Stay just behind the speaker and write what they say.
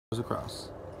across.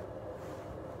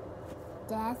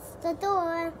 That's the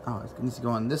door. Oh, it needs to go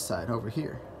on this side over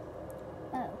here.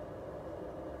 Oh.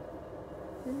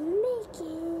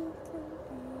 Making something.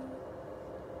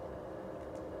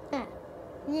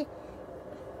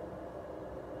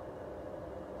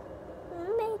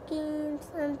 Making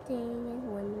something is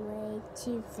one way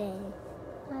to say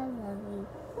I love you.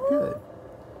 Good.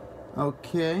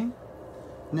 Okay.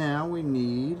 Now we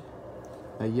need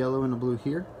a yellow and a blue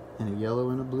here, and a yellow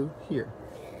and a blue here.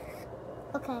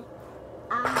 Okay.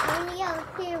 I'm going to yellow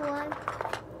here one.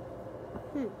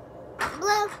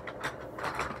 Blue.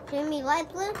 Give me light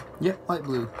blue? Yep, light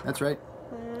blue. That's right.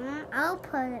 I'll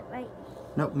put it right.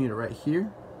 Nope, need it right here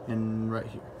and right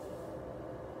here.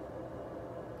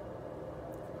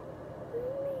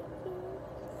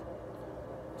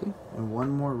 Okay, and one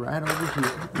more right over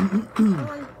here.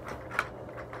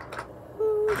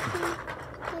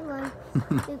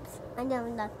 Oops, I never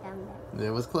knocked down there.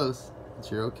 It was close,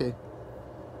 but you're okay.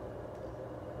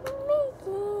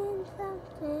 Making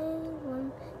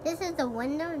something. This is the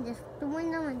window, and this is the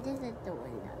window, and this is the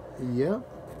window. Yep.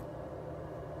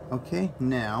 Okay,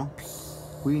 now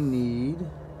we need.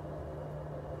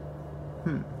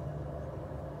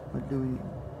 What do we need?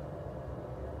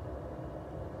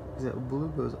 Because that blue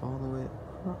goes all the way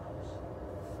across.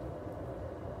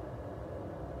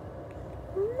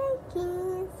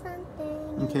 Making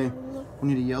something. Okay, we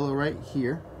need a yellow right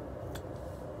here.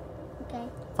 Okay.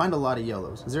 Find a lot of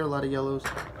yellows. Is there a lot of yellows?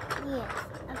 Yes.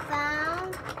 I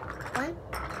found 1,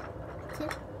 2,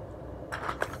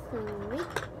 3,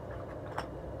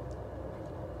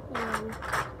 and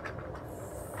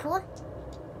 4,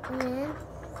 and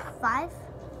 5.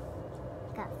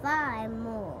 Got 5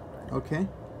 more. Okay.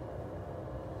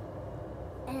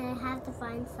 And I have to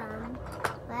find some.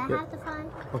 What I have to find?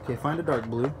 Okay, find a dark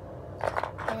blue.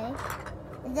 Okay.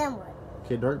 And then what?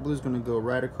 Okay, dark blue is going to go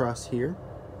right across here.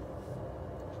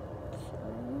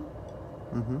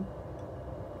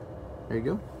 There you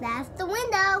go. That's the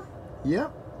window.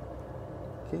 Yep.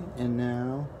 Okay, and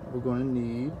now we're going to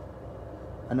need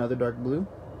another dark blue.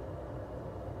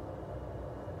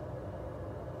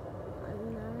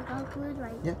 Another dark blue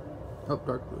right Yep. Oh,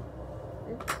 dark blue.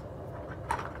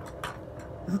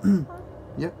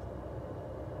 Yep.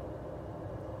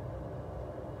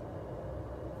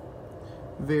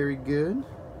 Very good.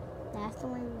 That's the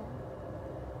window.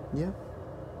 Yep.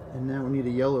 And now we need a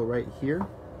yellow right here.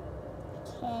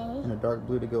 Okay. And a dark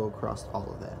blue to go across all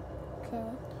of that. Okay.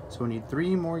 So we need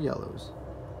 3 more yellows.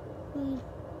 Okay.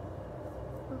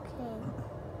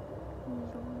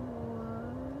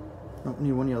 Nope, we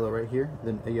need 1 yellow right here,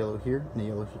 then a yellow here, and a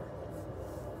yellow here.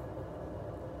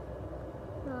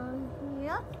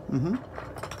 Yeah. Mm-hmm.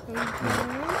 And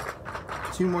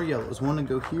then, 2 more yellows. 1 to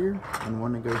go here, and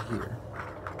 1 to go here.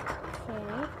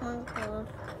 okay. One goes.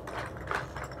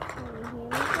 And here we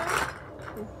go.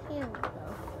 And here we go.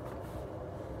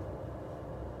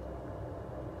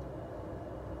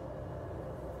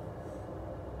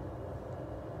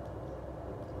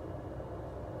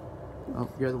 Oh,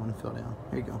 your other one fell down.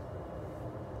 Here you go.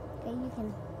 Okay, you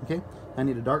can. Okay, I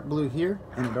need a dark blue here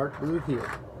and a dark blue here.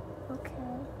 Okay.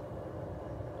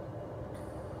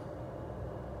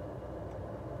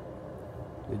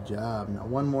 Good job. Now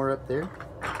 1 more up there.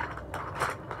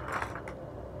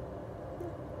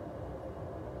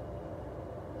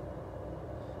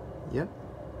 Yep.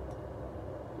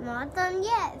 Not done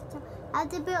yet. So I have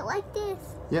to build like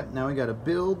this. Yep, now we got to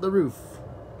build the roof.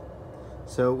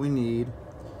 So we need,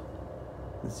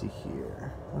 let's see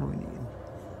here. What do we need?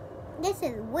 This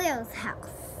is Will's house.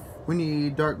 We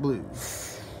need dark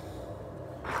blues.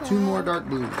 Okay. 2 more dark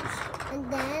blues.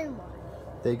 And then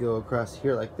what? They go across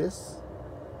here like this.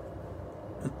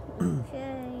 Okay,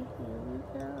 here we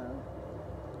go.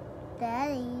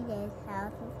 Daddy, this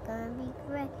house is gonna be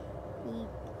great.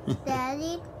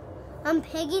 Daddy,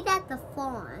 Piggy's at the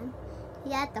farm.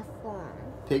 He's at the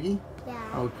farm. Piggy?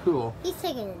 Yeah. Oh, cool. He's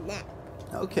taking a nap.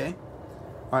 Okay.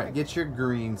 All right, get your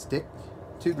green stick.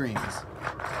 2 greens.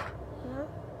 Huh?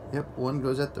 Yep, 1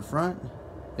 goes at the front,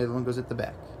 the other one goes at the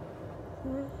back.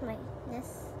 Like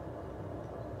this.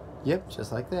 Yep,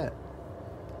 just like that.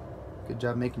 Good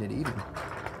job making it even.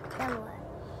 Then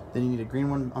what? Then you need a green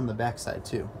one on the back side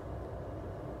too.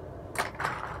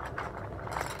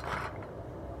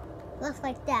 Looks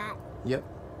like that. Yep.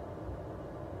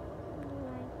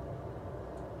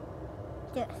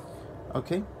 Like this.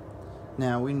 Okay.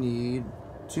 Now we need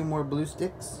 2 more blue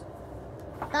sticks.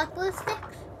 Dark blue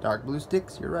sticks? Dark blue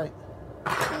sticks, you're right.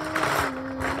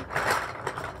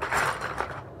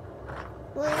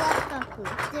 We love dark blue.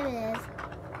 There it is.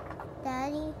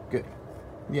 Daddy, Good.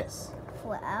 Yes.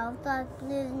 we're out of dark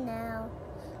blue now.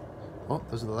 Oh,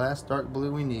 those are the last dark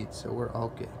blue we need, so we're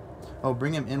okay. Oh,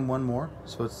 bring him in one more.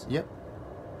 So it's, yep.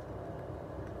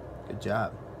 Good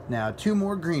job. Now 2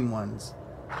 more green ones.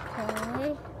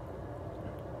 Okay.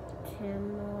 2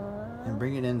 more. And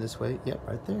bring it in this way. Yep,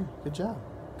 right there. Good job.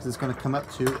 Because it's going to come up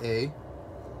to a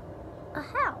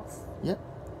house. Yep.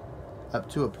 Up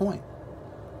to a point.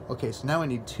 Okay, so now we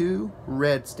need 2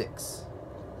 red sticks.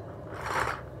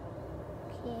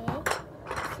 Okay.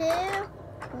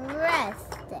 2 red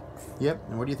sticks. Yep.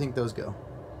 And where do you think those go?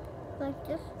 Like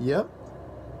this? Yep.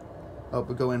 Oh,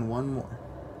 but go in one more.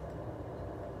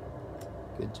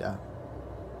 Good job.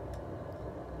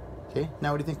 Okay,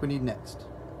 now what do you think we need next?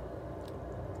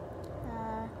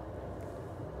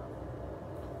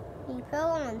 You put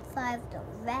on 5 the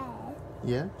red.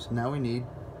 Yeah, so now we need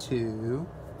 2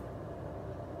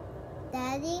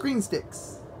 Daddy? green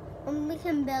sticks. And we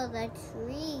can build a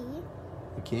tree.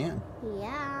 We can.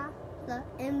 Yeah. So,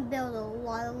 and build a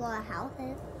lot of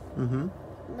houses. Mm-hmm.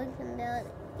 We can build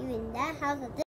even that house.